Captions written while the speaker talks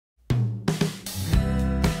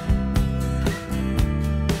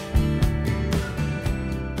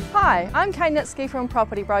Hi, I'm Kay Nitsky from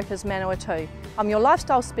Property Brokers Manawatu. I'm your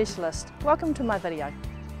lifestyle specialist. Welcome to my video.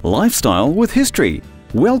 Lifestyle with history.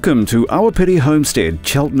 Welcome to Awapiri Homestead,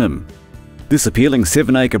 Cheltenham. This appealing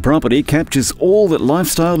 7-acre property captures all that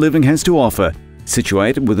lifestyle living has to offer,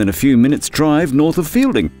 situated within a few minutes' drive north of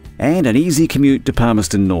Feilding and an easy commute to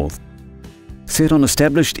Palmerston North. Set on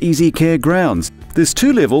established easy care grounds, this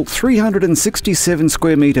 2-level, 367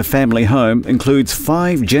 square metre family home includes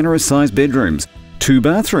 5 generous-sized bedrooms, 2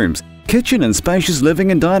 bathrooms, kitchen and spacious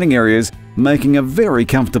living and dining areas, making a very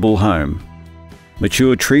comfortable home.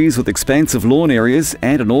 Mature trees with expansive lawn areas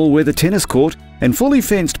and an all-weather tennis court and fully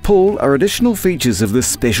fenced pool are additional features of this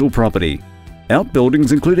special property.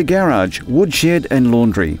 Outbuildings include a garage, woodshed and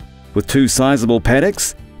laundry. With 2 sizeable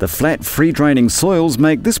paddocks, the flat, free-draining soils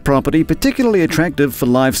make this property particularly attractive for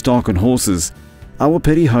livestock and horses.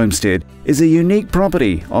 Awapiri Homestead is a unique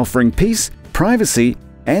property offering peace, privacy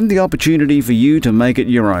and the opportunity for you to make it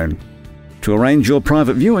your own. To arrange your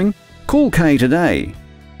private viewing, call Kay today.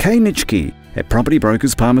 Kay Nitsky at Property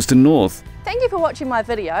Brokers Palmerston North. Thank you for watching my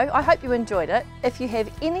video. I hope you enjoyed it. If you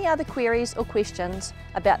have any other queries or questions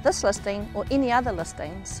about this listing or any other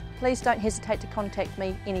listings, please don't hesitate to contact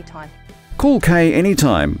me anytime. Call Kay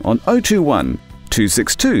anytime on 021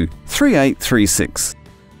 262 3836.